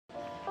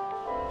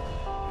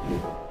The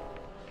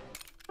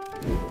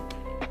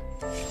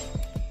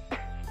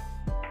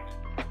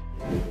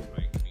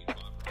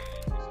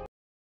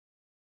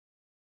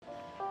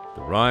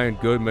Ryan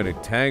Goodman and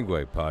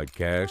Tanguay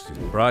podcast is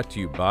brought to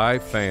you by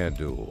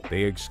FanDuel,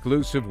 the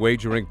exclusive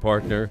wagering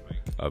partner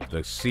of the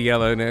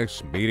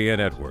CLNS Media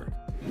Network.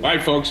 All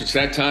right, folks, it's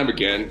that time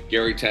again.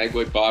 Gary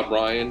Tanguay, Bob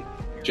Ryan,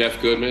 Jeff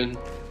Goodman,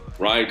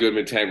 Ryan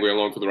Goodman, Tanguay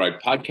along for the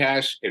ride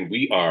podcast, and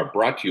we are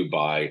brought to you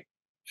by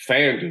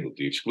FanDuel,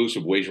 the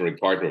exclusive wagering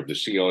partner of the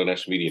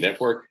CLNS Media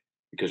Network,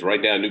 because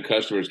right now new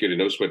customers get a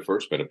no-sweat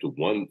first bet up to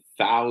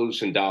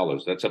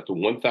 $1,000. That's up to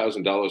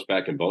 $1,000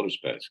 back in bonus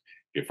bets.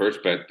 Your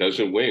first bet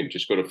doesn't win.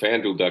 Just go to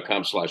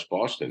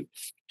FanDuel.com/Boston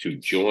to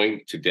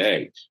join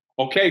today.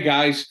 Okay,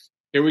 guys,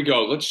 here we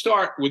go. Let's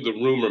start with the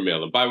rumor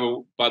mill. And by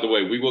the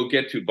way, we will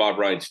get to Bob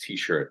Ryan's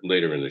T-shirt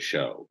later in the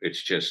show.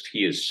 It's just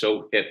he is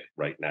so hip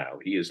right now.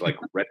 He is like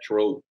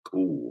retro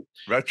cool.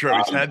 Retro.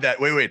 He's had that.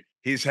 Wait.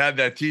 He's had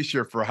that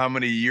T-shirt for how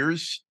many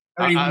years?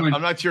 I'm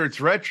not sure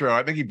it's retro.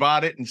 I think he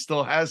bought it and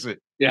still has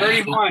it. Yeah.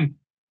 31.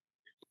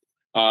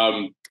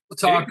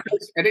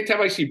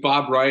 Anytime I see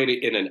Bob Ryan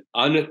in an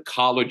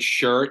uncollared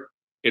shirt,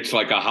 it's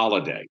like a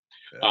holiday.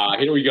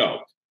 Here we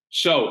go.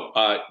 So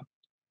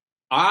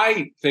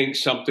I think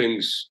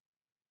something's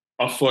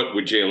afoot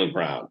with Jaylen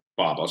Brown.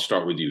 Bob, I'll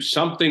start with you.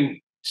 Something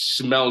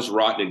smells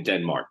rotten in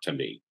Denmark to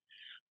me.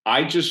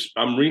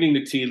 I'm reading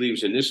the tea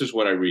leaves, and this is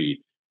what I read.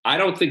 I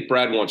don't think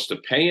Brad wants to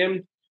pay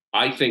him.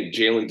 I think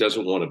Jaylen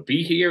doesn't want to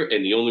be here,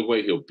 and the only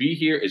way he'll be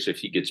here is if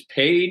he gets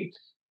paid.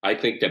 I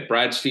think that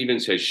Brad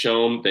Stevens has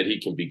shown that he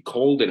can be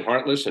cold and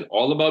heartless and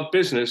all about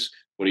business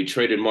when he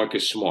traded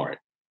Marcus Smart.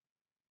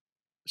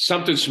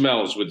 Something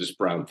smells with this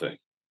Brown thing.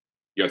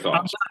 Your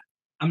thoughts?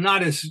 I'm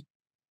not as,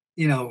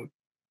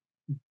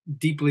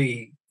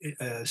 deeply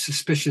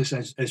suspicious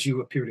as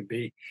you appear to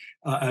be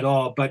at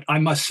all. But I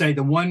must say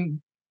the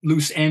one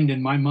loose end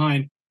in my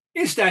mind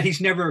is that he's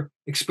never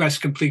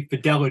expressed complete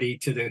fidelity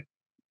to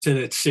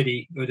the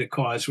city or the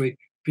cause.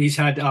 He's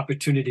had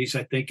opportunities,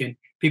 I think, and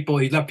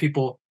he left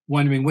people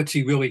wondering what's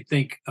he really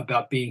think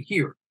about being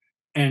here,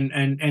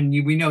 and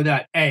we know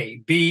that.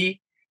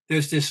 B,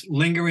 there's this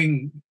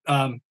lingering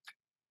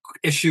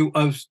issue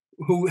of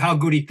how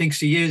good he thinks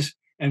he is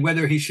and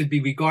whether he should be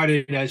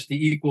regarded as the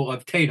equal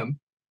of Tatum,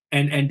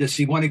 and does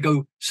he want to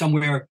go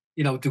somewhere,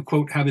 to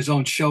quote, have his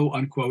own show,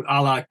 unquote,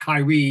 a la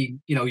Kyrie,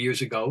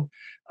 years ago.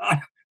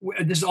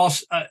 This is all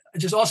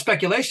just all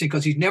speculation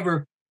because he's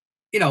never,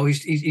 he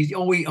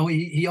only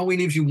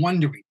leaves you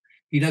wondering.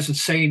 He doesn't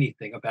say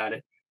anything about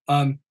it.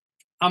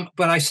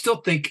 But I still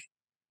think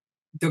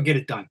they'll get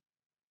it done.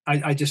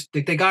 I just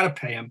think they got to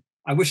pay him.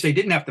 I wish they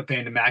didn't have to pay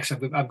him the max.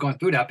 I've gone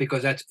through that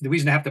because that's the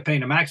reason they have to pay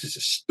him the max is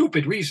a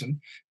stupid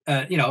reason,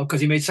 because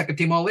he made second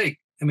team all league.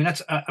 I mean,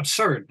 that's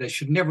absurd. They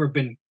should never have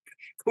been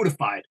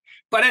codified.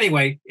 But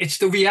anyway, it's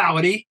the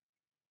reality.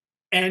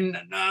 And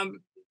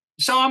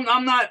so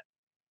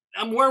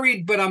I'm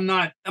worried, but I'm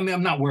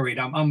not worried.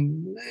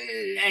 I'm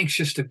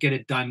anxious to get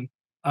it done.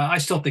 I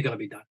still think it'll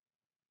be done.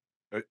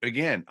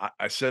 Again,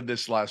 I said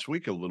this last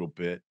week a little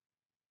bit.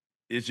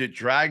 Is it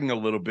dragging a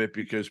little bit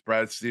because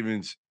Brad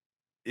Stevens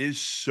is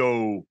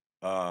so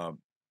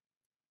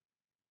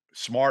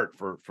smart,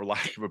 for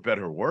lack of a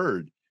better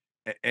word,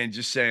 and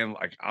just saying,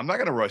 like, I'm not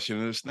going to rush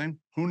into this thing.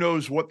 Who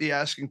knows what the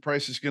asking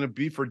price is going to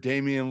be for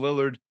Damian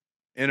Lillard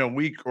in a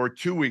week or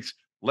 2 weeks?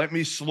 Let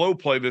me slow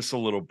play this a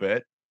little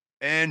bit,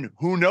 and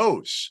who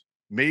knows?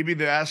 Maybe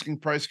the asking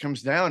price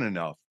comes down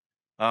enough.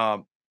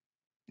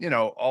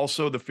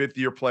 Also the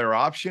fifth-year player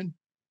option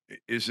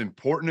is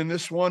important in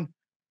this one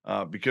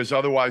because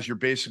otherwise you're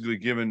basically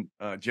giving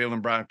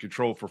Jaylen Brown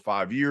control for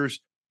 5 years.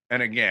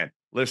 And again,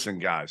 listen,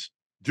 guys,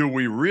 do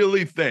we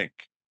really think,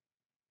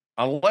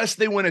 unless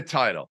they win a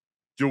title,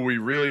 do we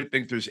really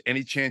think there's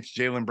any chance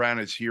Jaylen Brown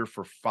is here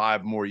for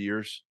 5 more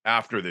years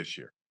after this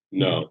year?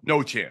 No.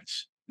 No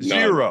chance. No.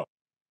 Zero.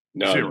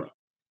 No. Zero.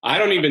 I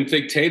don't even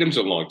think Tatum's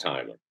a long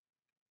timer.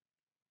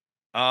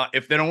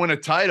 If they don't win a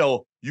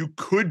title, you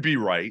could be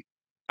right.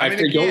 I mean, if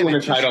they don't win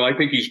a title, I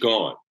think he's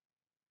gone.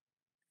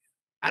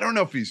 I don't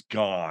know if he's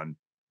gone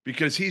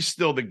because he's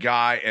still the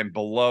guy and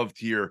beloved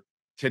here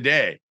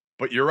today.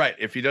 But you're right.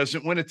 If he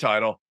doesn't win a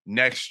title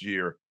next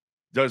year,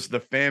 does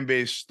the fan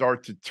base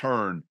start to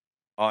turn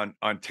on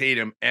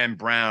Tatum and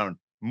Brown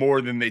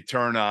more than they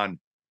turn on,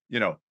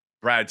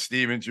 Brad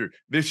Stevens? Or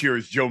this year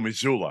is Joe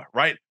Mazzulla,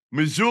 right?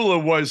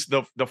 Mazzulla was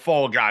the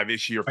fall guy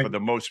this year for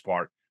the most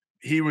part.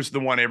 He was the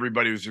one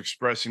everybody was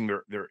expressing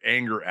their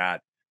anger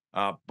at.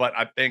 But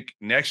I think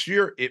next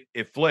year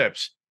it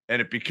flips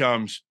and it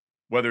becomes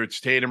whether it's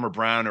Tatum or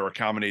Brown or a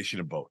combination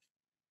of both.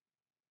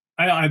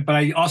 But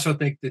I also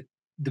think that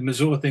the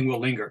Mazzulla thing will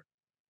linger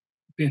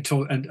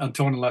until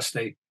unless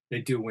they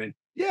do win.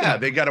 Yeah,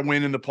 they got to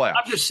win in the playoffs.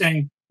 I'm just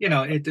saying,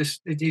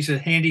 he's a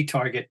handy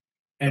target,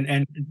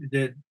 and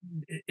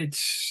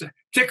it's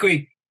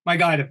particularly my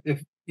God.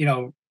 If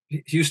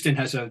Houston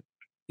has a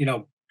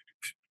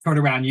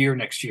turnaround year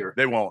next year,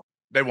 they won't.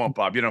 They won't,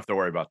 Bob. You don't have to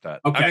worry about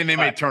that. Okay. I mean, they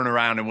may turn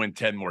around and win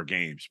 10 more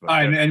games. But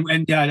and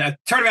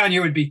turnaround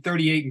year would be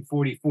 38 and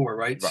 44,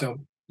 right? So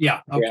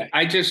Yeah. Okay. Yeah,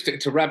 I just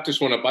to wrap this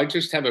one up, I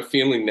just have a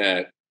feeling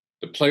that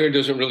the player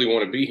doesn't really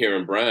want to be here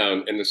in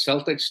Brown, and the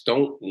Celtics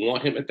don't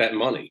want him at that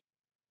money.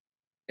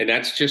 And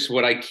that's just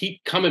what I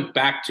keep coming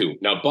back to.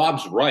 Now,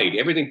 Bob's right.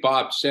 Everything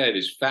Bob said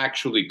is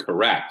factually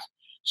correct.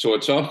 So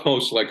it's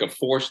almost like a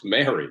forced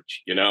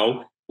marriage,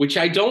 which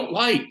I don't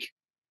like.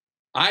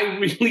 I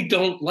really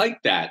don't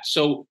like that.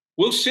 So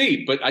we'll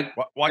see. But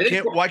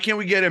why can't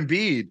we get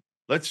Embiid?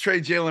 Let's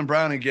trade Jaylen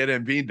Brown and get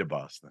Embiid to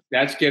Boston.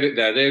 Let's get it.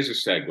 There's a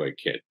segue,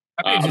 kid.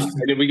 And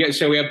then we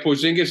have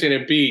Porzingis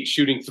and Embiid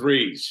shooting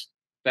threes.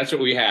 That's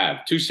what we have.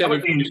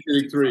 2-7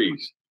 shooting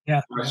threes.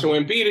 Yeah. So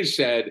Embiid has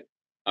said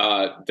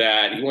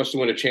that he wants to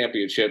win a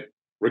championship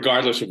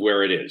regardless of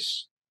where it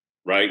is,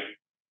 right?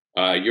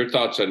 Your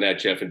thoughts on that,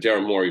 Jeff? And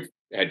Darren Morey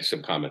had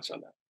some comments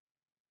on that.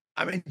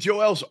 I mean,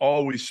 Joel's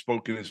always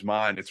spoken his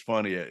mind. It's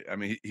funny. I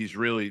mean, he's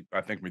really,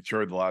 I think,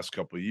 matured the last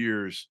couple of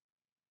years.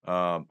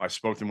 I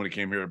spoke to him when he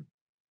came here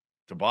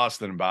to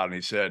Boston about it, and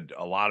he said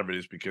a lot of it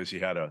is because he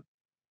had a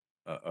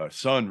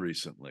son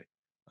recently.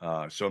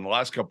 So in the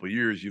last couple of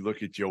years, you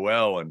look at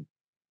Joel, and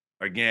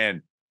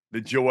again, the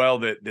Joel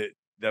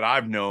that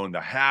I've known,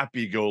 the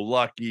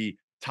happy-go-lucky,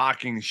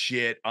 talking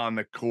shit on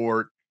the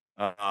court,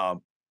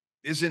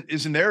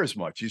 isn't there as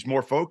much. He's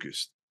more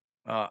focused.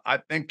 I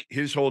think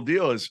his whole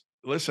deal is,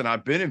 listen,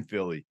 I've been in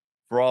Philly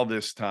for all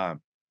this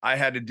time. I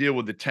had to deal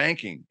with the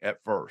tanking at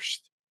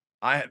first.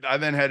 I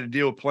then had to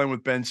deal with playing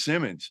with Ben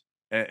Simmons,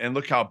 and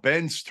look how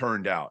Ben's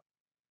turned out.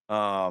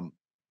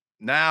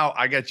 Now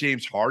I got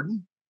James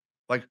Harden.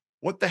 Like,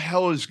 what the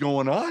hell is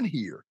going on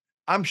here?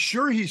 I'm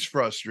sure he's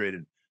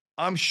frustrated.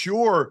 I'm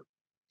sure,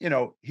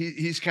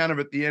 he's kind of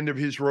at the end of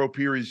his rope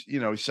here. He's, he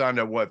signed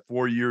a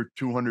 4-year,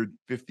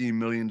 $215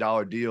 million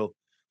deal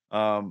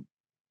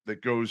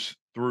that goes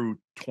through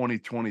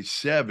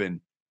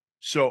 2027.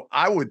 So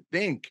I would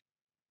think,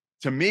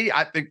 to me,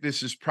 I think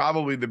this is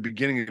probably the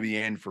beginning of the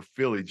end for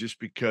Philly, just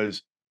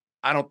because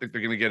I don't think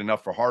they're going to get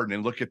enough for Harden.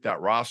 And look at that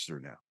roster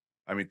now.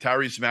 I mean,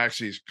 Tyrese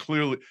Maxey is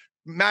clearly –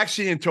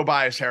 Maxey and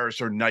Tobias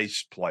Harris are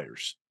nice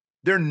players.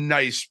 They're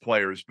nice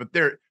players, but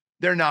they're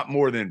not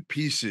more than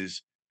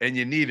pieces, and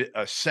you need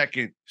a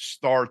second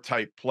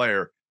star-type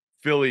player.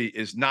 Philly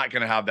is not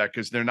going to have that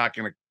because they're not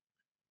going to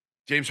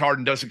 – James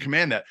Harden doesn't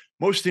command that.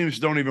 Most teams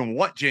don't even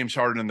want James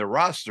Harden in their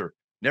roster.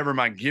 Never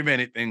mind give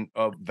anything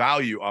of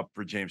value up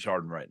for James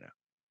Harden right now.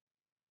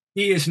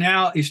 He's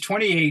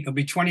 28. He'll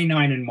be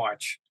 29 in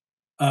March.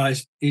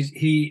 That's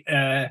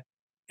the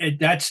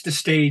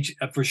stage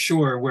for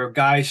sure where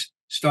guys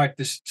start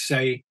to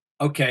say,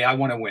 okay, I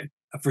want to win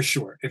for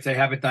sure. If they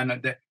haven't done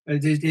it,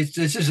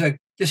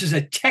 this is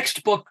a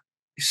textbook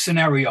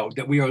scenario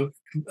that we are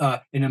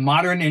in a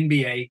modern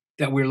NBA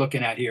that we're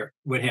looking at here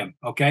with him.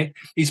 Okay.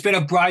 He's been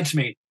a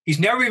bridesmaid. He's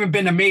never even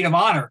been a maid of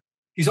honor.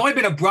 He's only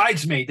been a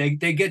bridesmaid.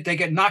 They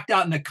get knocked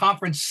out in the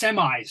conference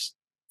semis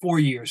 4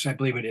 years, I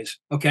believe it is.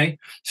 Okay.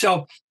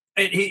 So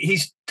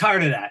he's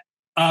tired of that.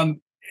 And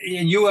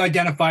you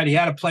identified he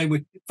had to play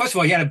with, first of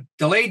all, he had a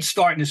delayed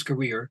start in his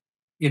career,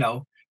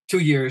 2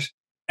 years.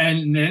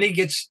 And then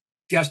he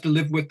has to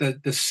live with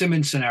the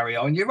Simmons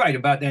scenario. And you're right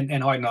about that,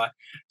 and Harden not.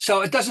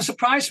 So it doesn't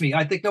surprise me.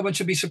 I think no one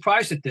should be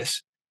surprised at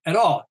this at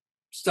all.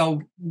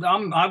 So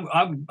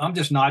I'm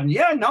just nodding.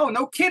 Yeah,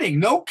 no kidding.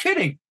 No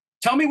kidding.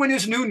 Tell me when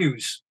there's new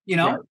news,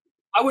 Right.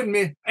 I wouldn't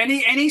miss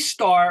any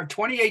star,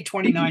 28,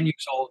 29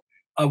 years old,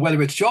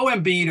 whether it's Joel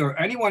Embiid or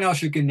anyone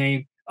else you can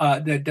name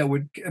that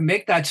would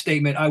make that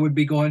statement. I would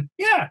be going,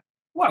 yeah.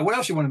 What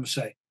else you want him to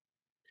say?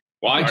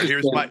 Well,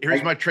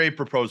 here's my trade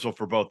proposal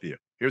for both of you.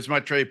 Here's my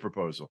trade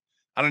proposal.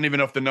 I don't even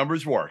know if the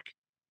numbers work,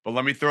 but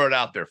let me throw it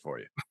out there for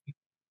you.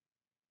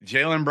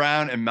 Jaylen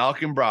Brown and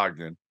Malcolm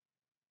Brogdon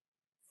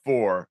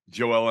for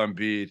Joel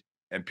Embiid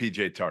and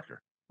PJ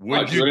Tucker.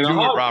 Would you do it,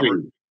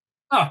 Robert?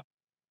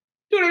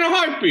 Do it in a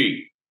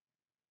heartbeat.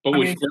 But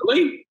with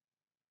Philly?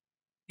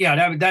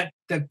 Yeah, that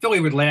Philly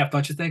would laugh,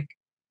 don't you think?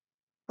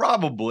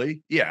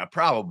 Probably. Yeah,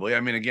 probably. I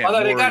mean, again,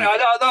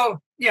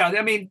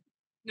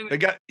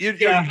 you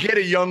get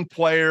a young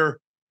player.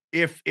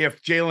 If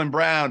Jaylen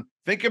Brown,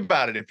 think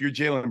about it. If you're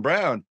Jaylen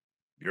Brown,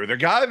 you're the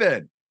guy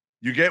then.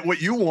 You get what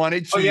you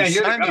wanted. So you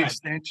sign the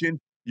extension.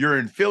 You're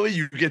in Philly.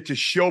 You get to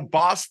show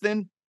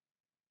Boston,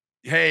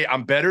 hey,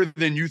 I'm better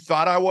than you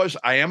thought I was.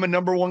 I am a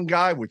number one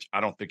guy, which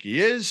I don't think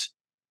he is.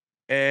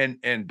 And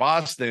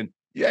Boston,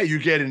 you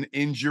get an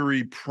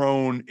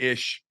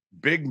injury-prone-ish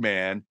big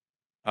man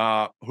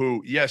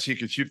who, yes, he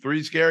can shoot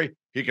threes, Gary.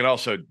 He can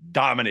also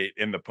dominate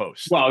in the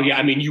post. Well, yeah,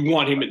 I mean, you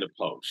want him in the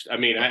post. I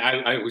mean,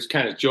 I was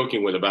kind of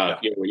joking with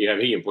about, when you have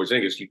he and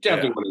Porzingis, you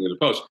definitely want him in the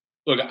post.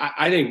 Look,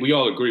 I think we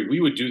all agree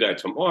we would do that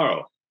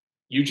tomorrow.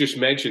 You just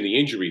mentioned the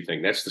injury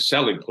thing. That's the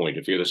selling point.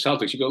 If you're the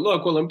Celtics, you go,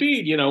 look, well,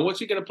 Embiid,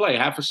 what's he going to play?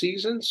 Half a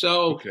season?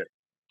 So,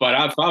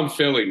 But if I'm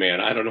Philly,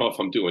 man, I don't know if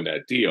I'm doing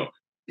that deal.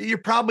 You're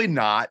probably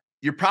not.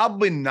 You're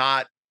probably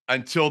not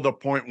until the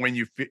point when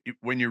you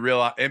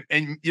realize.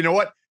 And you know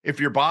what? If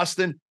you're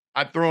Boston,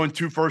 I'd throw in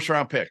 2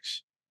 first-round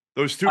picks.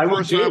 Those 2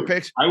 first-round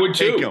picks, I would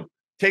take them.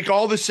 Take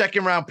all the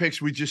second-round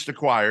picks we just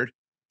acquired.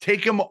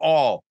 Take them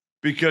all,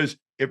 because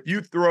if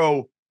you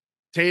throw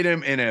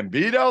Tatum and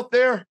Embiid out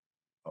there.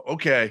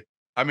 Okay.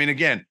 I mean,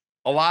 again,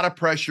 a lot of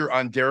pressure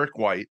on Derek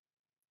White,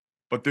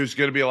 but there's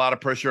going to be a lot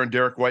of pressure on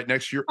Derek White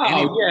next year.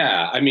 Oh,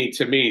 yeah. I mean,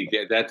 to me,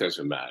 that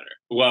doesn't matter.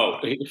 Well,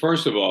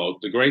 first of all,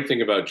 the great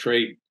thing about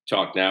trade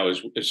talk now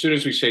is as soon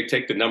as we say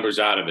take the numbers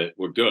out of it,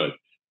 we're good.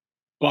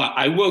 But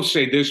I will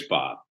say this,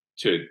 Bob,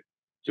 to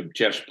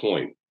Jeff's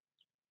point.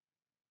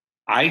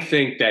 I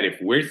think that if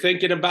we're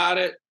thinking about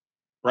it,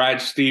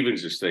 Brad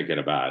Stevens is thinking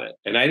about it.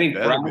 And I think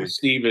Brad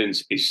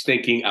Stevens is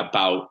thinking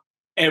about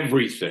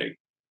everything,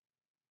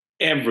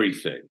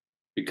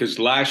 because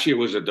last year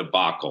was a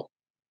debacle.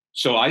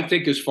 So I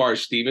think as far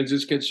as Stevens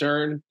is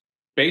concerned,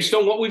 based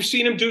on what we've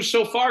seen him do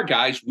so far,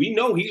 guys, we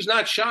know he's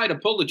not shy to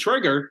pull the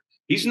trigger.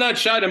 He's not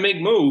shy to make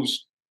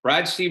moves.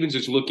 Brad Stevens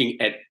is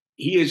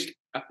he is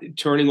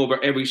turning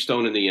over every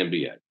stone in the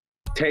NBA.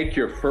 Take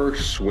your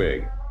first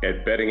swing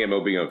at betting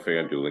MLB on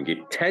FanDuel and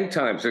get 10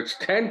 times, that's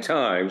 10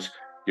 times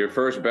your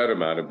first bet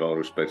amount of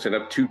bonus bets and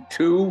up to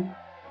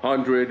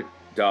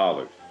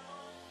 $200.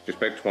 Just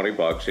bet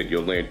 $20 and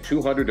you'll land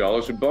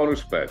 $200 in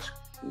bonus bets,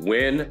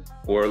 win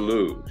or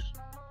lose.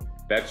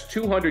 That's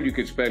 $200 you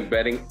could spend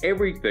betting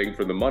everything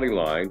from the money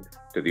line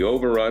to the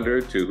over-under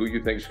to who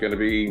you think is going to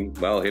be,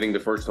 hitting the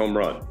first home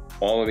run.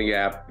 All in the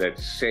app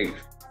that's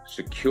safe,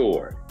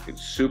 secure,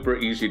 it's super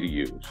easy to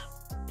use.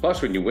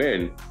 Plus, when you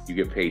win, you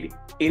get paid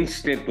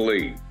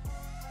instantly.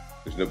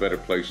 There's no better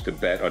place to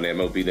bet on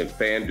MLB than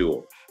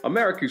FanDuel,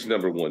 America's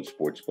 #1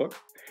 sportsbook.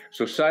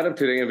 So sign up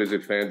today and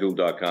visit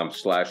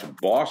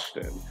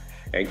FanDuel.com/Boston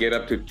and get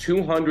up to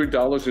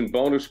 $200 in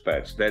bonus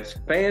bets. That's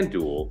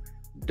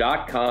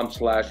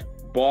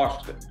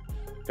FanDuel.com/Boston.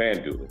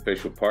 FanDuel,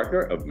 official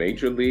partner of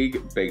Major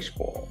League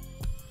Baseball.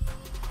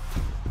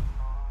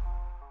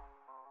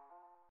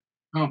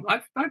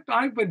 I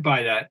would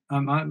buy that.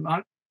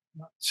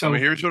 So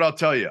here's what I'll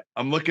tell you.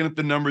 I'm looking at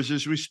the numbers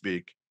as we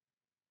speak.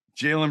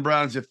 Jaylen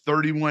Brown's at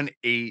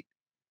 31.8.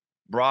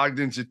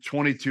 Brogdon's at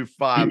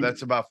 22.5.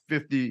 That's about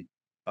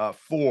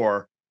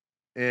 54.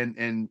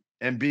 And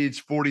Embiid's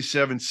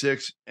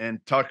 47.6 and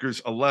Tucker's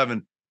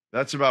 11.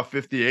 That's about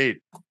 58.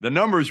 The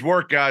numbers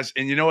work, guys.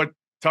 And you know what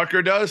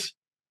Tucker does?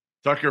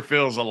 Tucker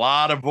fills a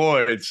lot of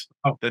voids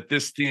that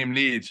this team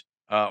needs.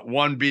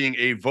 One being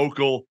a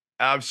vocal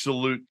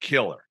absolute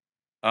killer.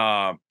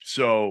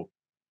 So,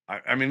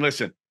 I mean,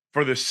 listen,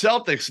 for the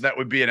Celtics, that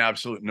would be an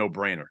absolute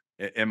no-brainer,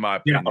 in my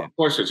opinion. Yeah, of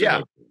course it's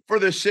for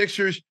the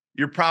Sixers,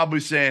 you're probably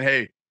saying,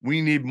 hey,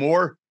 we need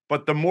more,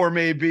 but the more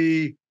may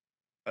be,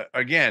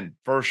 again,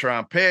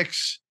 first-round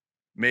picks,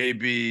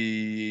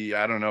 maybe,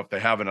 I don't know if they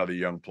have another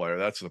young player.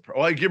 That's the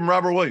well, give him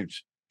Robert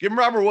Williams. Give him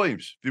Robert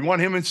Williams. If you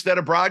want him instead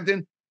of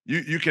Brogdon,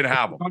 you can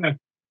have him.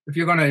 If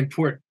you're going to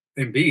import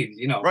Embiid,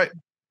 Right.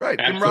 Absolutely.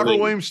 Give him Robert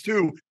Williams,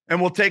 too,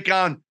 and we'll take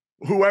on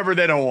whoever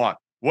they don't want.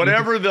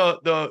 Whatever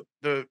the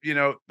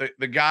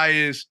guy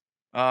is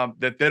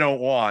that they don't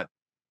want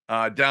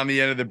down the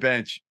end of the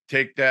bench,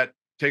 take the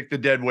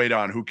dead weight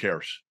on. Who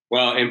cares?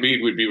 Well,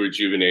 Embiid would be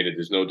rejuvenated.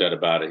 There's no doubt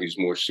about it. He's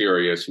more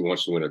serious. He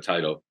wants to win a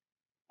title.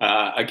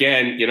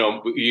 Again,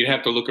 you'd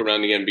have to look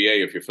around the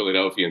NBA if you're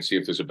Philadelphia and see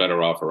if there's a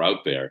better offer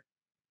out there.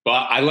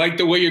 But I like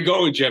the way you're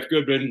going, Jeff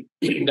Goodman.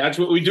 That's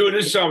what we do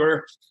this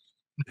summer.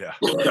 Yeah,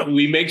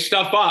 we make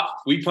stuff up.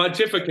 We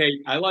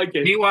pontificate. I like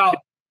it.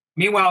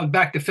 Meanwhile,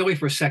 back to Philly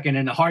for a second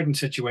and the Harden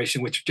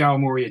situation, which Daryl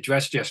Morey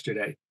addressed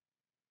yesterday,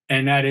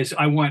 and that is,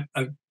 I want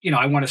a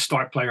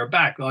star player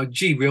back.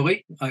 Gee,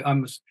 really?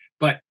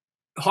 But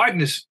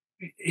Harden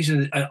he's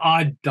an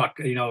odd duck,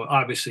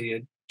 obviously.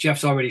 And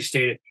Jeff's already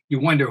stated. You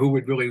wonder who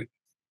would really,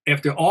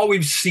 after all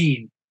we've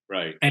seen,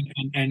 right?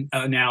 And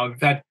now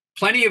we've had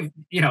plenty of,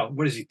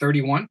 what is he,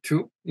 31,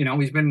 2?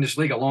 He's been in this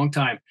league a long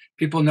time.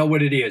 People know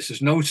what it is.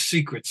 There's no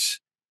secrets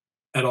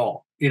at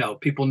all.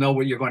 People know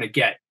what you're going to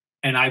get.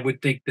 And I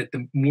would think that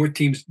the more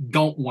teams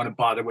don't want to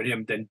bother with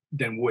him than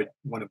would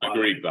want to bother.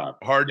 Agreed, Bob.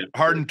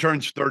 Harden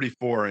turns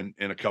 34 in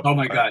a couple. Oh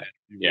my God!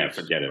 Yeah,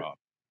 forget it.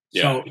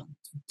 Yeah. So,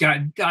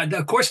 God,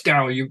 of course,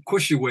 Daryl, of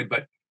course you would,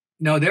 but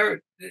no,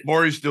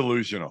 Morey's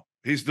delusional.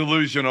 He's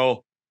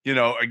delusional.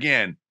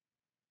 Again,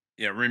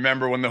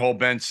 remember when the whole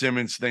Ben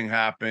Simmons thing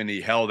happened? He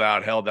held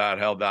out,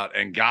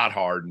 and got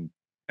Harden,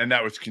 and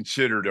that was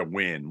considered a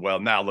win. Well,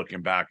 now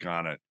looking back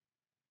on it,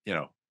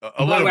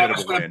 a little bit of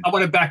a win. I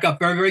want to back up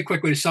very, very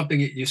quickly to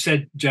something you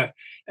said, Jeff,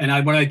 and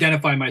I want to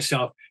identify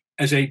myself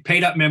as a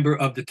paid-up member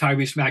of the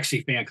Tyrese Maxey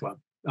fan club.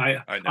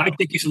 I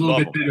think he's a little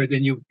bit better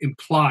than you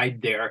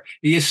implied there.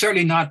 He is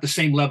certainly not the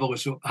same level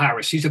as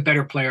Harris. He's a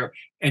better player,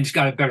 and he's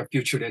got a better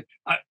future than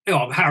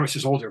Harris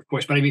is older, of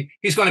course, but I mean,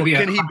 he's going to be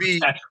a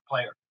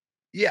player.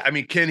 Yeah, I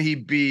mean, can he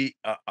be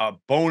a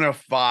bona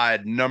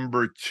fide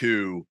number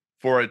 2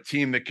 for a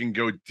team that can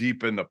go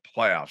deep in the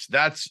playoffs?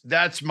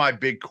 That's my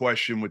big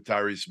question with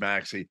Tyrese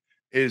Maxey.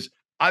 Is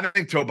I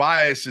think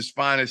Tobias is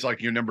fine as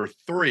like your number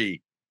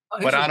 3,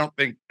 but I don't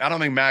think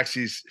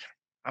Maxey's.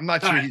 I'm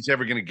not sure he's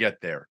ever going to get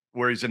there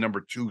where he's a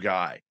number 2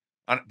 guy.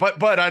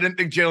 But I didn't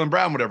think Jaylen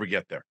Brown would ever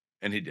get there,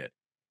 and he did.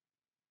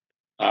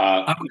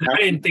 I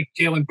didn't think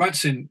Jalen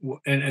Brunson,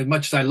 and as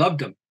much as I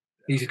loved him,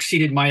 he's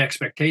exceeded my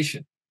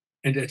expectation.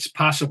 and it's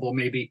possible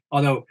maybe,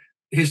 although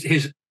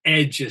his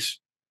edge is,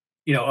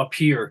 up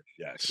here.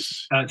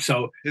 Yes.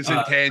 So his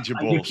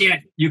intangibles.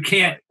 You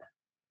can't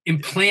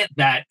implant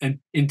that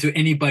into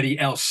anybody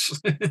else.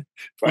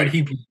 What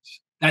he brings.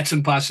 That's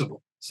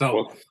impossible. So.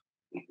 Well,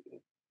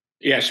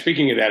 yeah,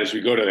 speaking of that, as we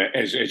go to that,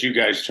 as you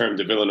guys termed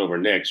the Villanova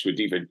Knicks with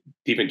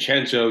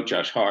DiVincenzo,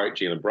 Josh Hart,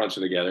 Jalen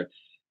Brunson together.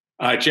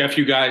 Jeff,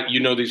 you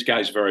know these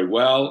guys very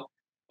well.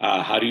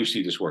 How do you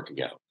see this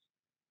working out?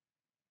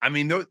 I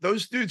mean,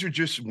 those dudes are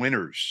just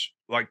winners.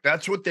 Like,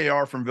 that's what they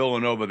are from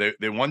Villanova.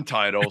 They won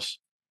titles.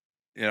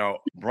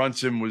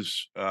 Brunson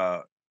was,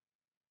 I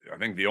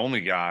think, the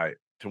only guy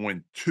to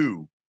win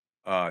 2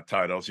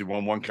 titles. He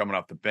won one coming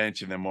off the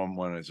bench and then won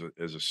one as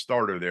a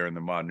starter there in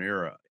the modern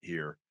era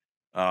here.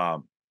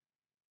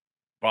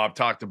 Bob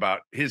talked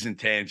about his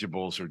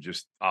intangibles are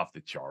just off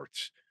the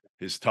charts.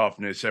 His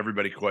toughness,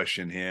 everybody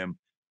questioned him.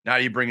 Now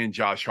you bring in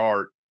Josh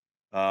Hart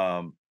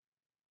and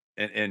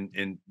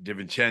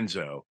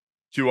DiVincenzo,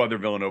 2 other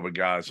Villanova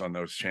guys on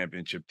those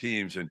championship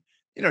teams. And,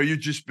 you're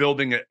just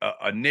building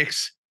a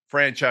Knicks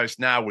franchise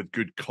now with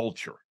good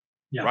culture,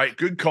 right?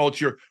 Good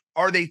culture.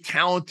 Are they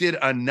talented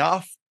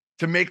enough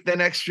to make the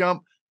next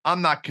jump?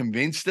 I'm not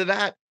convinced of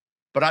that.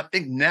 But I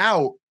think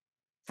now,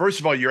 first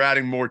of all, you're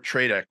adding more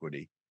trade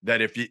equity. That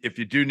if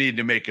you do need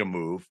to make a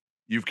move,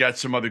 you've got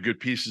some other good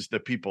pieces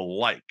that people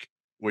like,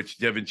 which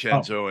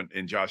DiVincenzo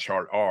and Josh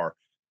Hart are.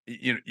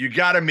 You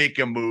got to make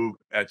a move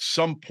at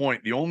some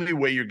point. The only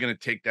way you're going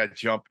to take that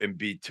jump and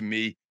be, to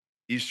me,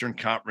 Eastern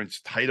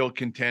Conference title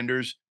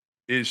contenders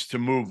is to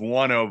move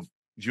one of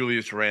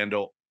Julius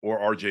Randle or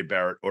RJ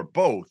Barrett or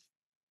both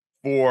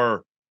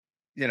for,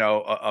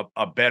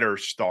 a better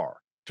star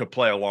to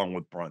play along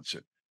with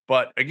Brunson.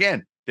 But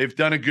again, they've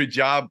done a good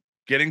job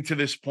getting to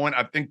this point.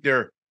 I think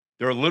they're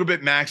a little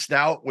bit maxed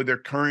out with their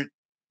current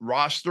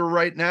roster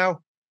right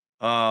now.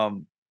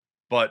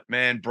 But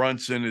man,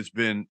 Brunson has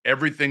been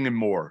everything and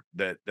more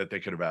that they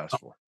could have asked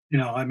for.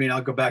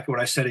 I'll go back to what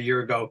I said a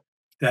year ago,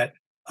 that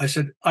I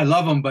said, I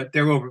love him, but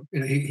they're over.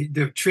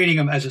 They're treating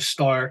him as a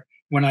star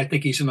when I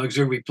think he's an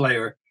auxiliary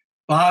player.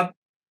 Bob,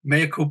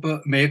 mea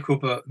culpa,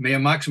 mea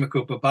maxima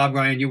culpa. Bob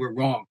Ryan, you were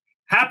wrong.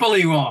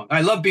 Happily wrong.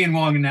 I love being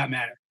wrong in that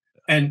manner.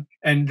 And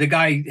the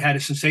guy had a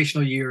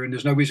sensational year, and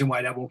there's no reason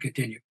why that won't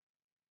continue.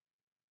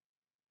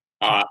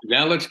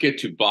 Now let's get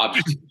to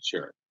Bob's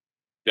T-shirt.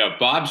 Now,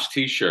 Bob's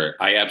T-shirt,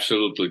 I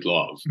absolutely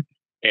love.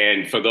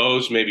 And for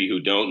those maybe who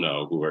don't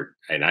know,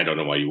 and I don't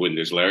know why you wouldn't,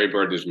 there's Larry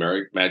Bird, there's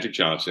Magic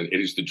Johnson.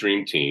 It is the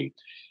dream team.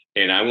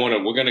 And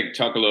we're going to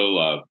talk a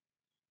little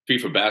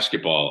FIFA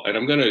basketball, and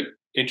I'm going to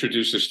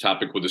introduce this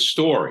topic with a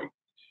story.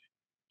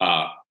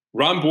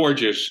 Ron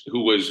Borges,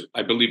 who was,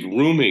 I believe,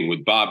 rooming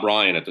with Bob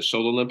Ryan at the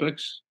Seoul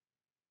Olympics.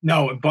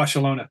 No,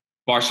 Barcelona.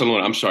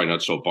 I'm sorry,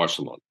 not Seoul,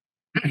 Barcelona.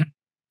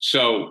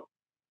 So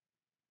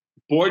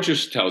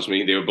Borges tells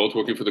me they were both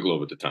working for the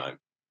Globe at the time.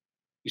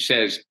 He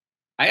says,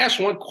 I asked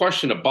one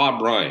question to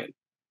Bob Ryan,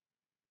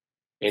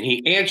 and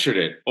he answered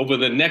it over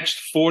the next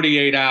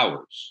 48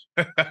 hours.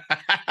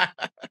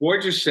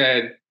 Borges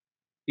said,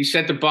 he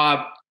said to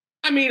Bob,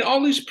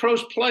 all these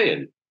pros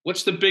playing,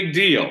 what's the big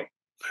deal?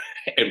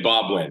 And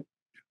Bob went,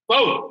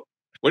 whoa,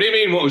 what do you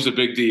mean, what was the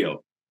big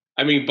deal?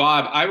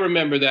 Bob, I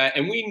remember that,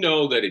 and we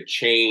know that it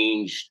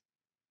changed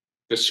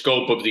the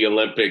scope of the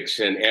Olympics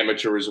and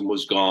amateurism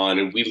was gone,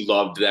 and we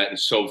loved that and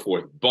so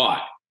forth. But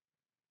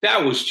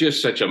that was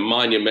just such a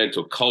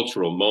monumental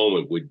cultural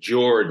moment with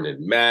Jordan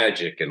and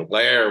Magic and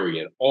Larry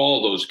and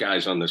all those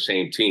guys on the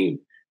same team.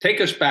 Take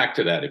us back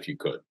to that, if you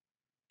could.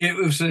 It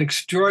was an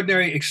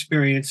extraordinary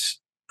experience.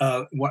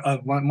 One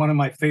of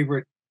my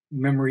favorite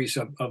memories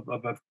of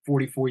a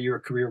 44-year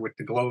career with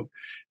the Globe,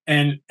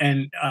 and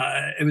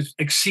it was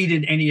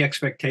exceeded any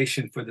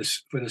expectation for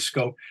the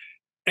scope.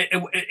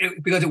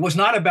 Because it was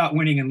not about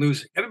winning and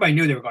losing. Everybody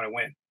knew they were going to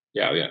win.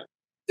 Yeah.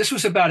 This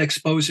was about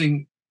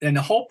exposing, and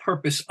the whole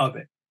purpose of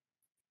it.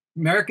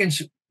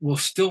 Americans will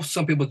still,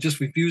 some people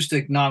just refuse to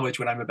acknowledge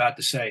what I'm about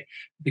to say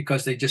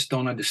because they just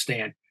don't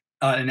understand.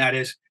 And that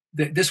is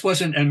that this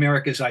wasn't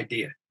America's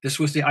idea. This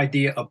was the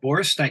idea of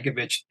Boris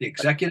Stankovic, the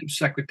executive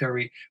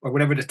secretary, or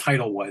whatever the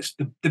title was,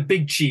 the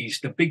big cheese,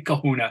 the big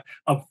kahuna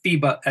of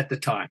FIBA at the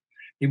time.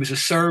 He was a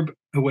Serb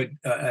who would,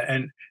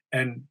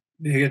 and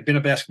he had been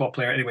a basketball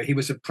player. Anyway, he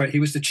was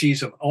the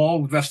cheese of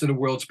all the rest of the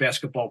world's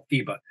basketball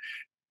FIBA.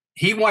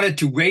 He wanted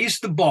to raise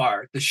the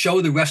bar to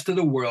show the rest of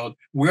the world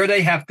where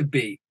they have to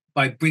be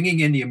by bringing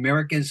in the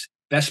Americans'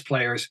 best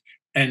players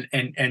and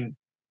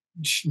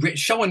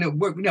showing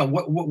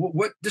that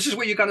what this is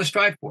what you're going to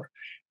strive for.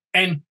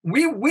 And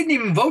we didn't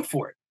even vote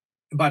for it,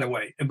 by the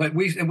way. But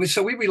we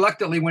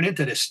reluctantly went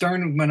into this.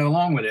 Stern went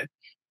along with it,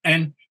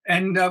 and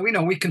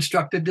we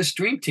constructed this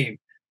dream team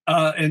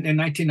in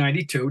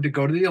 1992 to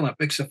go to the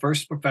Olympics, the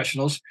first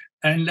professionals,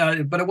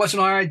 but it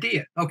wasn't our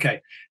idea.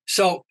 Okay,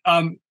 so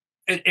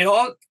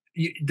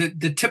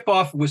the tip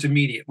off was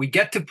immediate. We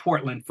get to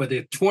Portland for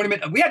the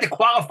tournament. We had to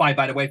qualify,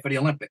 by the way, for the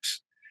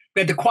Olympics. We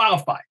had to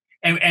qualify.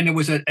 And it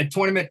was a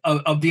tournament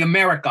of the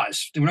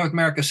Americas, North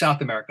America,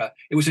 South America.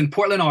 It was in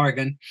Portland,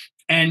 Oregon.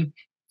 And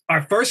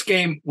our first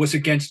game was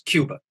against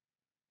Cuba.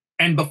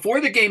 And before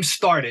the game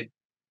started,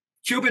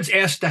 Cubans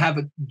asked to have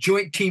a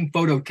joint team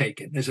photo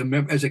taken as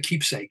a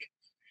keepsake.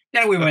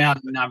 Then we went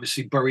out and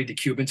obviously buried the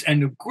Cubans.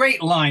 And a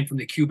great line from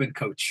the Cuban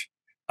coach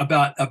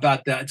about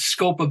the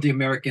scope of the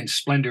American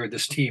splendor of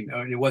this team.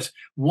 It was,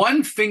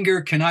 one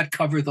finger cannot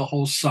cover the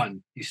whole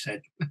sun, he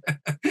said.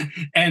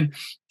 and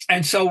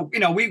so,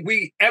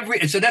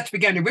 so that's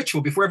began the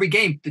ritual. Before every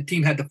game, the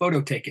team had the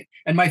photo taken.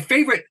 And my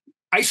favorite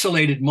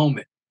isolated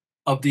moment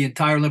of the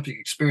entire Olympic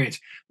experience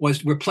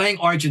was we're playing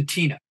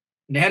Argentina.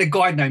 And they had a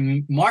guard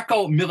named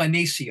Marco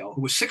Milanesio,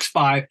 who was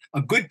 6'5",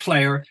 a good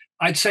player.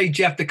 I'd say,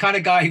 Jeff, the kind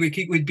of guy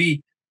he could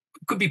be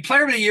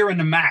player of the year in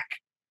the MAC,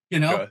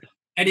 Okay.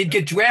 And he'd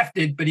get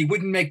drafted, but he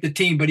wouldn't make the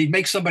team, but he'd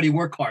make somebody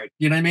work hard.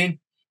 You know what I mean?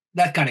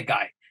 That kind of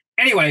guy.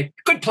 Anyway,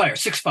 good player,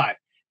 6'5".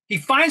 He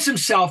finds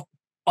himself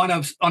on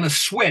a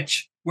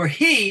switch where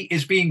he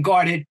is being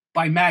guarded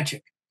by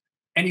Magic.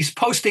 And he's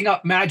posting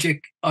up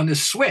Magic on the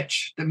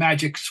switch, the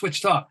Magic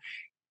switched off.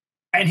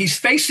 And he's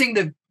facing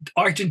the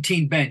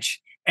Argentine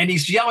bench, and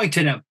he's yelling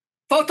to them,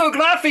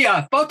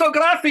 "Fotografia,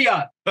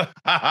 fotografia."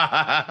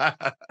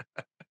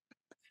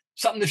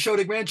 Something to show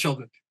the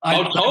grandchildren.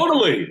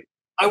 Totally.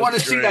 I want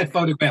to see that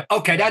photograph.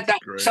 Okay, that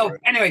great, so right.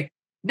 Anyway,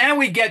 now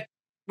we get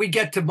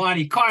to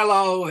Monte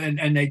Carlo, and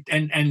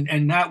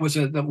that was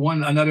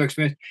another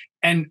experience,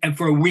 and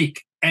for a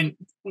week. And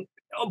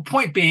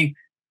point being,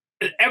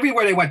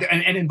 everywhere they went,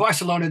 and in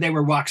Barcelona they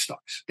were rock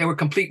stars. They were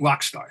complete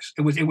rock stars.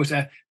 It was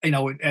a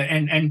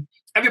and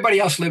everybody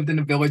else lived in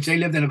the village. They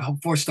lived in a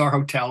 4-star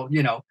hotel,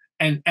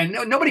 and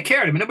nobody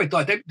cared. I mean, nobody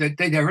thought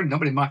they heard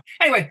nobody mind.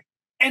 Anyway,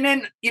 and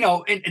then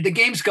the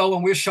games go,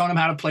 and we're showing them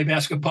how to play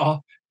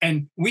basketball.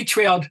 And we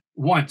trailed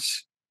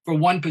once for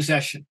one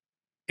possession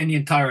in the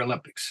entire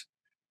Olympics.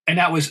 And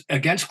that was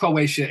against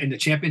Croatia in the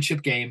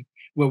championship game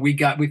where we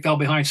fell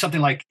behind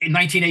something like in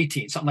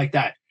 1918, something like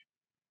that.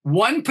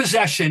 One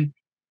possession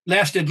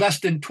lasted less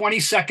than 20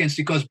 seconds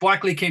because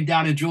Barkley came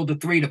down and drilled a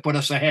 3 to put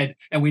us ahead.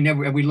 And we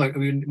never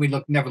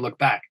looked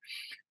back.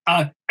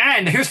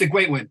 And here's the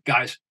great one,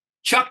 guys.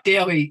 Chuck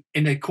Daly,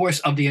 in the course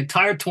of the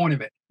entire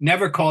tournament,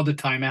 never called a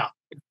timeout.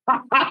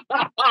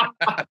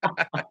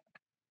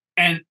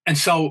 And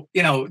so,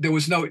 there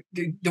was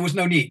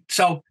no need.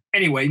 So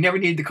anyway, never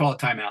needed to call a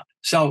timeout.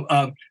 So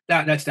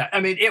that's that. I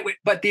mean,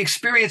 but the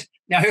experience.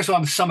 Now, here's how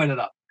I'm summing it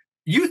up.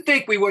 You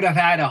think we would have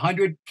had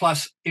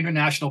 100+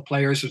 international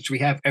players, which we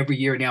have every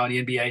year now in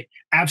the NBA,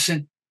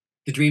 absent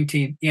the Dream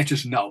Team? The answer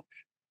is no.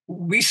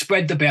 We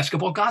spread the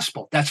basketball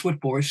gospel. That's what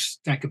Boris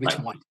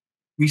Stankovic wanted.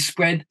 We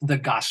spread the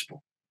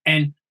gospel,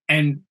 and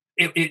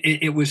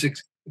it was.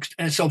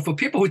 And so for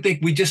people who think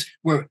we just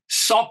were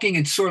sulking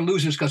and sore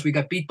losers because we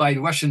got beat by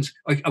the Russians,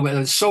 or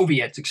the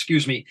Soviets,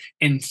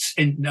 in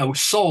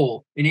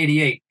Seoul in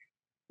 '88,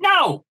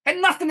 no, had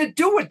nothing to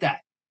do with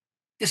that.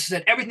 This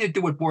had everything to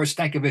do with Boris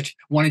Stankovic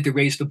wanting to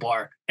raise the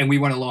bar, and we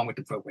went along with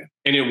the program.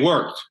 And it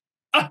worked.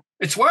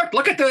 It's worked.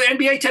 Look at the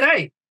NBA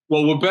today.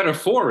 Well, we're better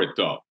for it,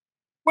 though.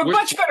 We're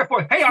much better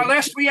for it. Hey, our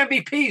last 3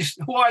 MVPs,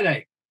 who are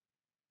they?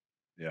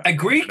 Yeah, a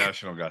Greek,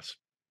 national guys.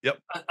 Yep,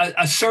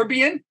 a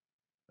Serbian.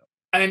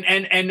 And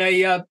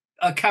a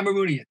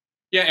Cameroonian.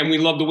 Yeah, and we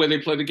love the way they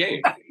play the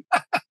game.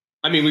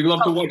 I mean, we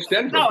love to watch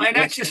Denver. No, and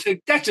that's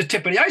the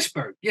tip of the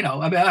iceberg.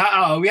 I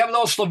mean, we have a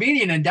little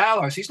Slovenian in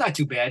Dallas. He's not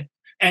too bad.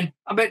 And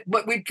but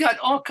we've got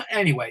all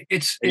anyway.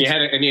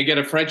 You get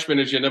a Frenchman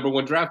as your number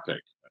 1 draft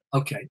pick.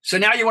 Okay, so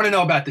now you want to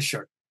know about the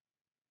shirt.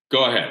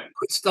 Go ahead.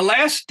 It's the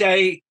last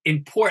day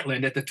in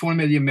Portland at the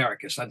Tournament of the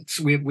Americas.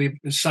 We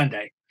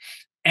Sunday,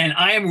 and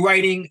I am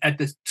writing at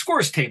the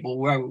scores table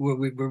where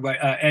we were,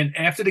 and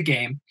after the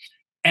game.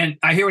 And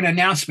I hear an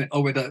announcement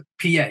over the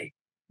PA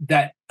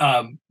that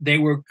they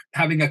were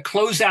having a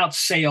closeout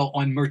sale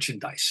on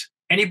merchandise.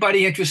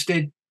 Anybody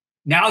interested?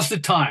 Now's the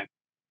time.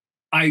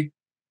 I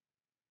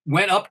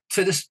went up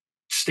to the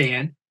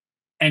stand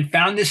and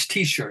found this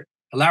T-shirt,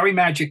 a Larry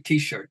Magic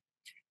T-shirt.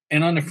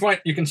 And on the front,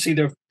 you can see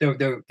their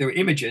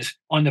images.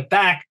 On the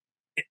back,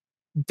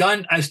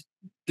 done as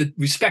the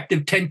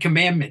respective 10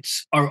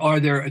 commandments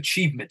are their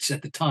achievements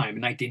at the time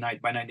in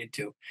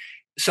 1992.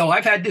 So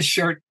I've had this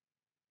shirt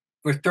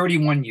for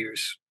 31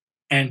 years,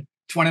 and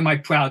it's one of my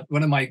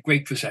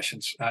great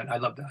possessions. I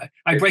love that.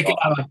 I break it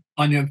out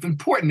on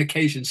important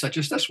occasions such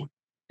as this one.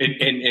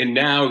 And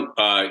now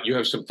you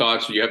have some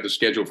thoughts. You have the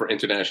schedule for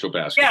international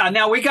basketball. Yeah,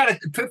 now we got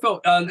to.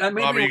 Bob,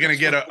 are you going to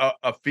get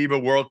a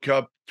FIBA World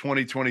Cup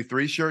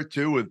 2023 shirt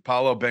too with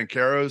Paolo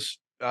Banchero's?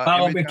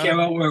 Paolo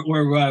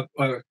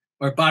Banchero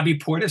or Bobby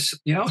Portis,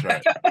 That's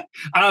right.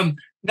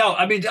 No,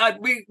 I mean,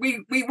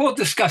 we will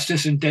discuss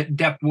this in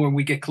depth more when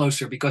we get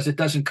closer because it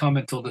doesn't come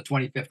until the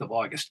 25th of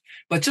August.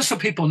 But just so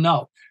people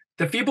know,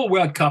 the FIBA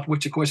World Cup,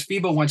 which of course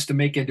FIBA wants to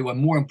make into a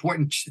more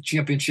important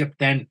championship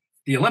than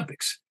the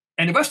Olympics,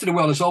 and the rest of the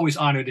world has always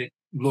honored it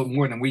a little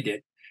more than we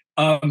did.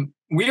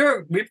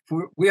 We're going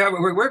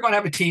to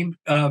have a team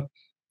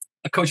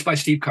coached by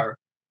Steve Kerr,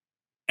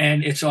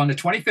 and it's on the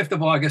 25th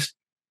of August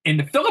in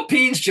the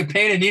Philippines,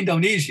 Japan, and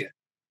Indonesia.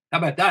 How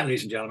about that,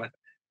 ladies and gentlemen?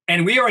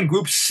 And we are in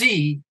Group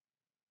C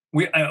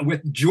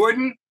with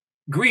Jordan,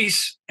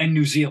 Greece, and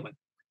New Zealand.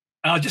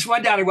 I'll just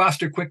run down the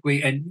roster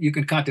quickly, and you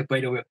can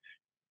contemplate over it.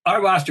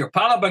 Our roster: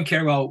 Paolo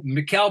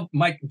Banchero,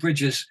 Mike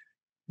Bridges,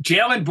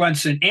 Jalen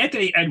Brunson,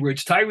 Anthony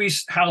Edwards,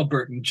 Tyrese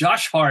Halliburton,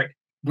 Josh Hart,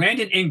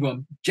 Brandon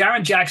Ingram,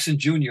 Jaren Jackson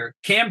Jr.,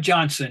 Cam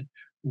Johnson,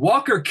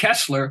 Walker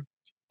Kessler,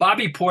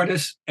 Bobby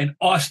Portis, and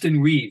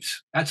Austin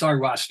Reeves. That's our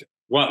roster.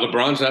 What,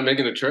 LeBron's not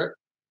making the trip?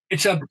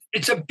 It's a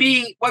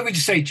B. What would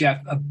you say,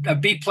 Jeff? A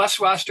B plus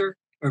roster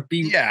or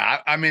B?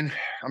 Yeah, I mean,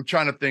 I'm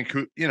trying to think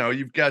who,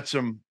 you've got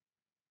some.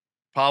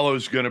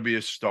 Paolo's going to be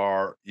a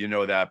star. You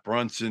know that.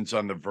 Brunson's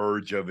on the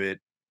verge of it.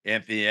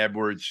 Anthony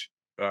Edwards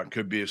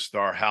could be a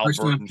star.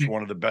 Halliburton's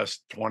one of the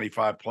best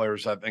 25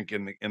 players, I think,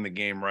 in the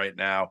game right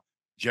now.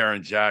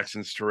 Jaren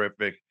Jackson's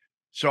terrific.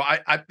 So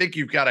I think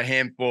you've got a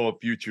handful of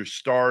future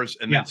stars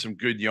and then some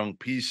good young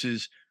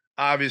pieces.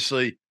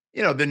 Obviously,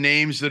 the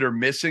names that are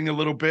missing a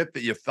little bit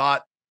that you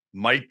thought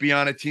might be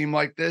on a team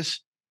like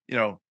this,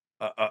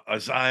 a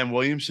Zion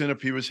Williamson,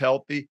 if he was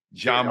healthy.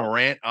 John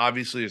Morant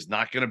obviously is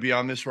not going to be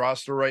on this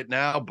roster right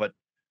now, but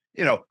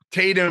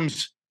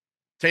Tatum's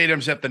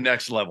at the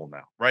next level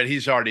now, right?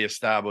 He's already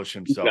established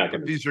himself.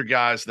 But these are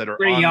guys that are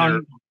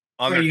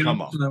on their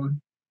come up.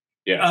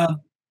 Yeah.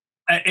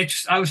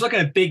 I was looking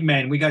at big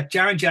men. We got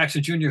Jaren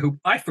Jackson Jr., who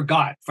I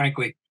forgot,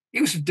 frankly.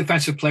 He was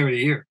Defensive Player of the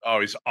Year.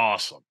 Oh, he's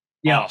awesome.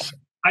 Yeah. Awesome.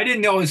 I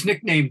didn't know his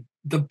nickname,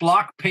 the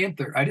Block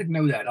Panther. I didn't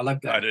know that. I love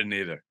that. I didn't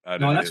either.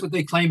 That's what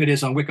they claim it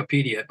is on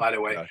Wikipedia, by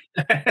the way.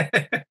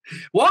 Yeah.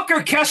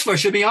 Walker Kessler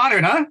should be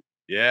honored, huh?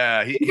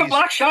 Yeah. He can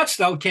block shots,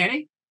 though, can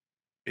he?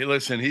 Hey,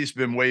 listen, he's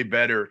been way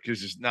better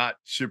because he's not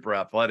super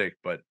athletic,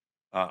 but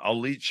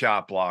elite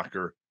shot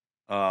blocker.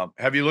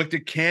 Have you looked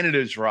at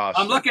Canada's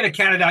roster? I'm looking at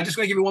Canada. I'm just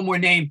going to give you one more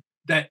name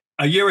that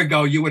a year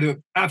ago you would have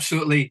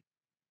absolutely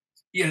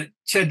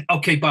said,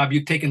 okay, Bob,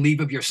 you've taken leave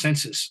of your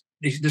senses.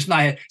 This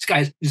guy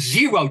has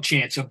zero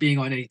chance of being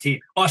on any team.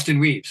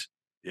 Austin Reeves.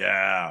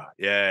 Yeah.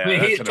 I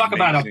mean, talk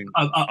about a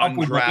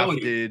upward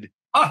mobility.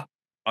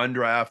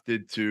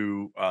 Undrafted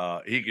to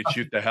he could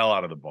shoot the hell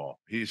out of the ball.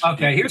 Here's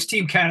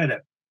Team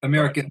Canada,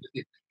 American.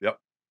 Right. Yep.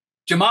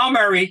 Jamal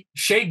Murray,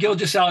 Shai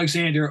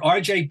Gilgeous-Alexander,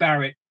 RJ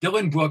Barrett,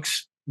 Dylan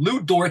Brooks,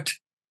 Lou Dort,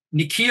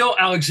 Nickeil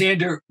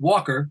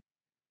Alexander-Walker,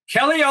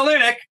 Kelly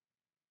Olynyk,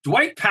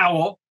 Dwight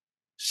Powell,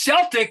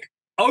 Celtic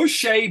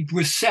O'Shea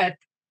Brissett,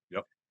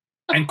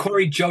 and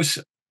Corey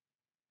Joseph.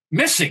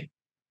 Missing,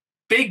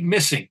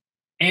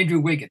 Andrew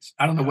Wiggins.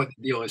 I don't know what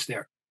the deal is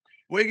there.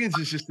 Wiggins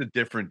is just a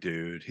different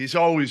dude. He's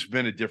always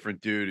been a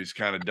different dude. He's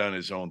kind of done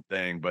his own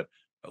thing. But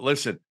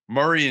listen,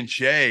 Murray and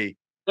Shea.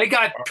 They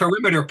got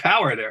perimeter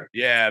power there.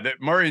 Yeah,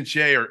 Murray and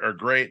Shea are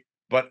great.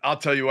 But I'll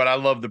tell you what, I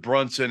love the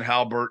Brunson,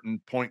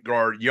 Halliburton point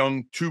guard,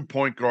 young 2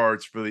 point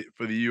guards for the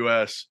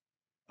U.S.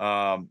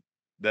 That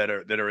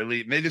are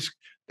elite. And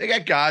they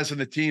got guys on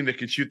the team that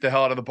can shoot the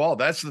hell out of the ball.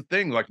 That's the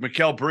thing. Like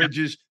Mikal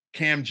Bridges,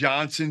 Cam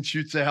Johnson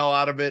shoots the hell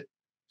out of it.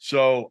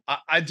 So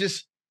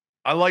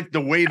I like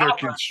the way they're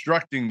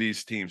constructing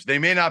these teams. They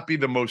may not be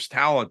the most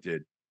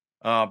talented,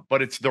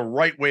 but it's the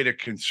right way to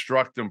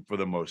construct them for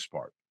the most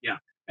part. Yeah.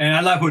 And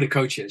I love who the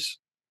coach is.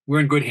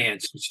 We're in good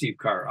hands with Steve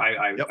Kerr.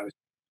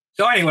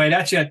 So anyway,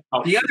 that's it.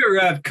 The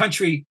other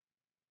country,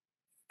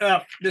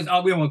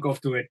 we won't go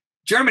through it.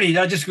 Germany,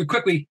 just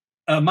quickly,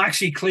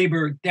 Maxey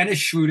Kleber, Dennis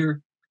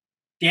Schroeder,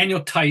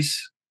 Daniel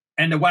Tice,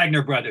 and the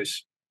Wagner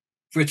brothers,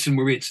 Fritz and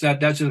Moritz.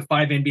 Those are the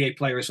 5 NBA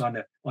players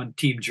on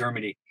Team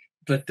Germany.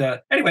 But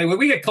anyway, when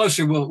we get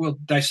closer, we'll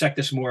dissect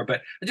this more.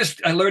 But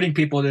just alerting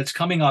people that it's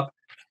coming up,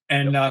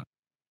 and that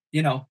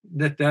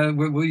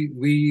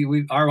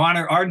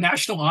our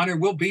national honor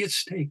will be at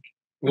stake.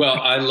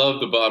 Well, I love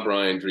the Bob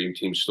Ryan Dream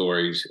Team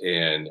stories,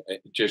 and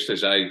just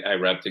as I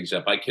wrap things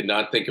up, I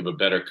cannot think of a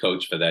better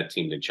coach for that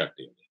team than Chuck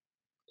Daly.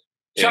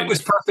 Chuck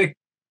was perfect.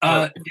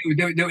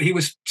 He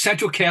was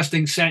central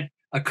casting, sent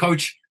a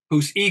coach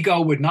whose ego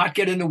would not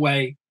get in the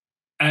way.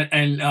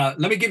 And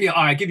let me give you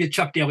a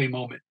Chuck Daly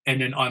moment,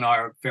 and then on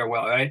our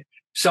farewell, right?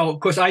 So,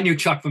 of course, I knew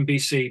Chuck from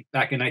BC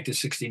back in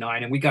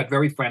 1969, and we got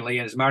very friendly.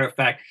 And as a matter of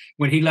fact,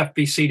 when he left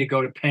BC to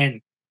go to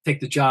Penn, take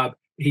the job,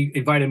 he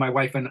invited my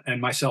wife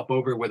and myself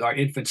over with our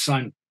infant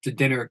son to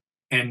dinner,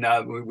 and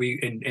we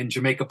in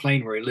Jamaica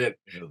Plain where he lived.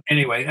 Yeah.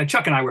 Anyway, and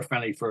Chuck and I were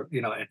friendly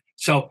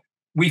so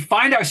we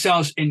find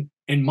ourselves in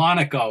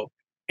Monaco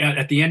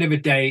at the end of the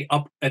day,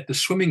 up at the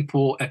swimming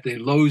pool at the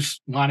Loews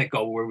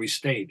Monaco where we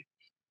stayed,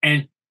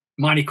 and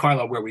Monte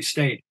Carlo where we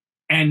stayed.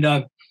 And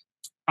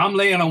I'm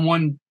laying on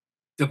one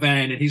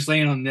divan and he's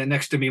laying on the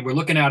next to me. We're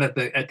looking out at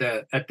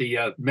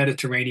the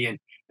Mediterranean,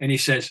 and he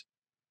says,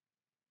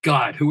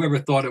 God, whoever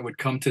thought it would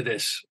come to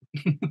this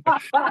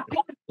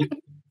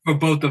for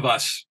both of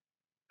us.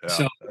 Yeah,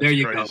 so there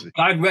you go.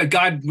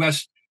 God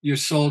rest your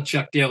soul,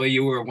 Chuck Daly.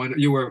 You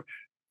were a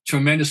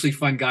tremendously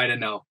fun guy to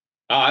know.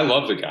 I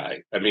love the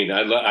guy. I mean,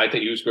 I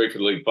think he was great for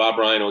the league. Bob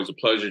Ryan, always a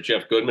pleasure.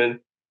 Jeff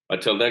Goodman.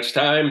 Until next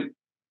time,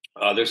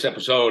 this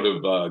episode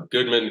of Ryan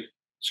Goodman,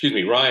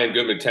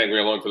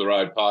 Tanguay Along for the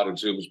Ride pod and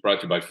Zoom is brought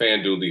to you by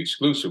FanDuel, the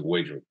exclusive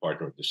wagering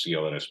partner of the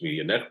CLNS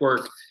Media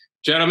Network.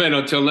 Gentlemen,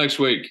 until next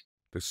week.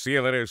 The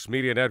CLNS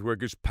Media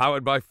Network is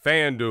powered by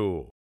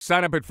FanDuel.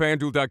 Sign up at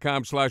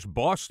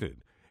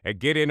FanDuel.com/Boston and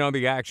get in on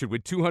the action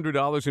with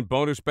 $200 in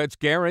bonus bets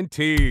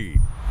guaranteed.